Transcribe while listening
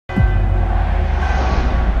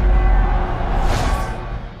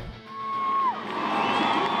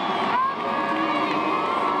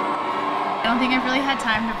think I've really had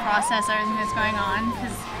time to process everything that's going on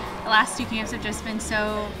because the last 2 camps have just been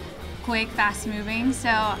so quick, fast moving. So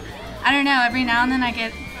I don't know, every now and then I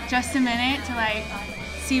get just a minute to like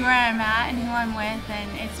see where I'm at and who I'm with, and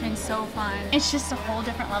it's been so fun. It's just a whole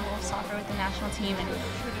different level of soccer with the national team, and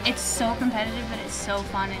it's so competitive, but it's so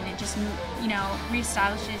fun, and it just, you know,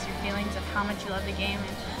 reestablishes your feelings of how much you love the game.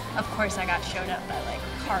 And of course I got showed up by like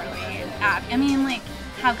Carly and Abby. I mean, like,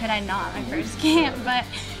 how could I not my first camp? But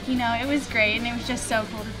you know, it was great, and it was just so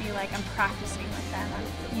cool to be like, I'm practicing with them,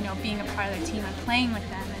 I'm, you know, being a part of their team, I'm playing with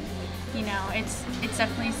them, and you know, it's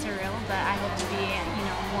definitely surreal, but I hope to be, you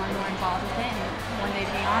know, more and more involved with it, and one day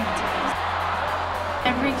to be on the team.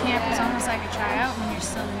 Every camp is almost like a tryout when you're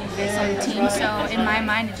still the new face on the team, so in my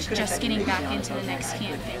mind it's just getting back into the next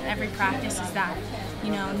camp, and every practice is that,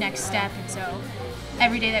 you know, next step. And so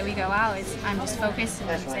every day that we go out, I'm just focused and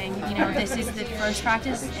I'm saying, you know, this is the first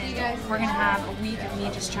practice, and we're going to have a week of me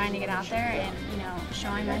just trying to get out there and, you know,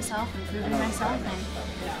 showing myself and proving myself.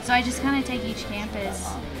 And so I just kind of take each camp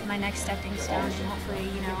as my next stepping stone, and hopefully,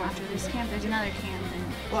 you know, after this camp there's another camp, and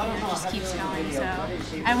you know, it just keeps going. So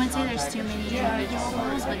I wouldn't say there's too many individual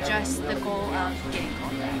goals, but just the goal of getting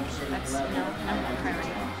gold back. That's, you know, number one priority.